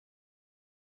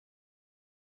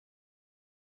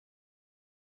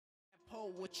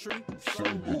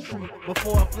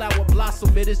Before a flower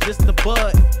blossom, it is just a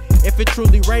bud. If it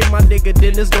truly rain, my nigga,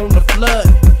 then it's gonna flood.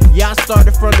 Yeah, I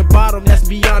started from the bottom, that's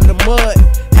beyond the mud.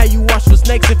 How you wash with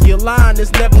snakes if your line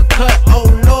is never cut? Oh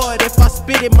Lord, if I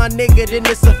spit it, my nigga, then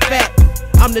it's a fact.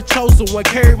 I'm the chosen one,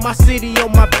 carry my city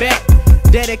on my back.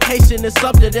 Dedication is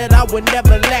something that I would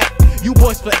never lack. You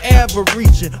boys forever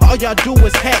reaching, all y'all do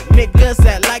is hack. Niggas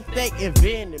that like they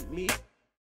invented me.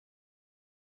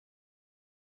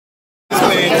 This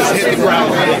man just hit the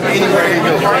ground anywhere he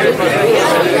goes.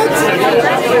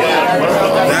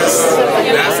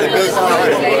 That's a good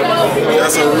part.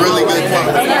 That's a really good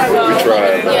part. We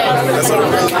tried. That's a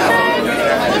really good part.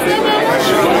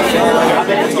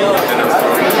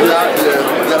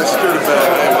 You gotta secure the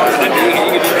bag.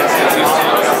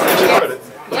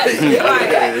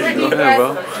 Go ahead, bro.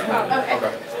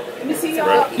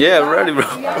 Yeah, I'm ready, bro.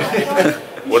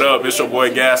 What up? It's your boy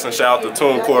Gatson. Shout out to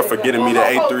TuneCore for getting me the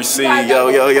A3C. Yo,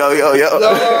 yo, yo, yo, yo.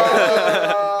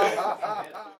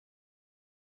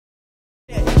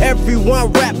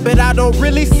 Everyone rap, but I don't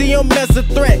really see them as a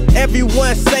threat.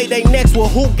 Everyone say they next, well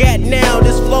who got now?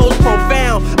 This flow's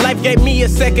profound. Life gave me a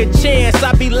second chance.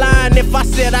 I'd be lying if I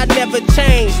said I never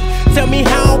changed. Tell me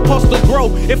how I'm supposed to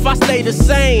grow if I stay the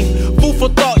same. Food for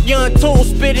thought, young tune,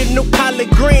 spitting new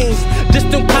collard greens. Just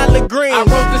them collard greens. I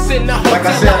wrote this in the hotel. Like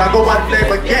I said, I go by the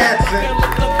name of Gatson.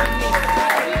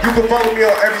 You can follow me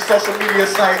on every social media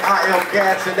site. I am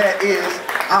Gatson. That is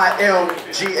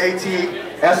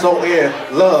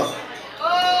IMGATSON. Love.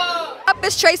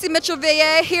 It's Tracy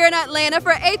Mitchell-Villiers here in Atlanta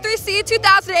for A3C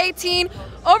 2018.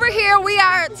 Over here we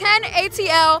are at 10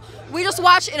 ATL. We just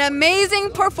watched an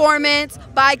amazing performance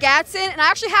by Gatson, and I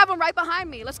actually have him right behind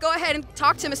me. Let's go ahead and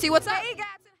talk to him and see what's up. Hey,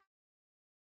 Gatson.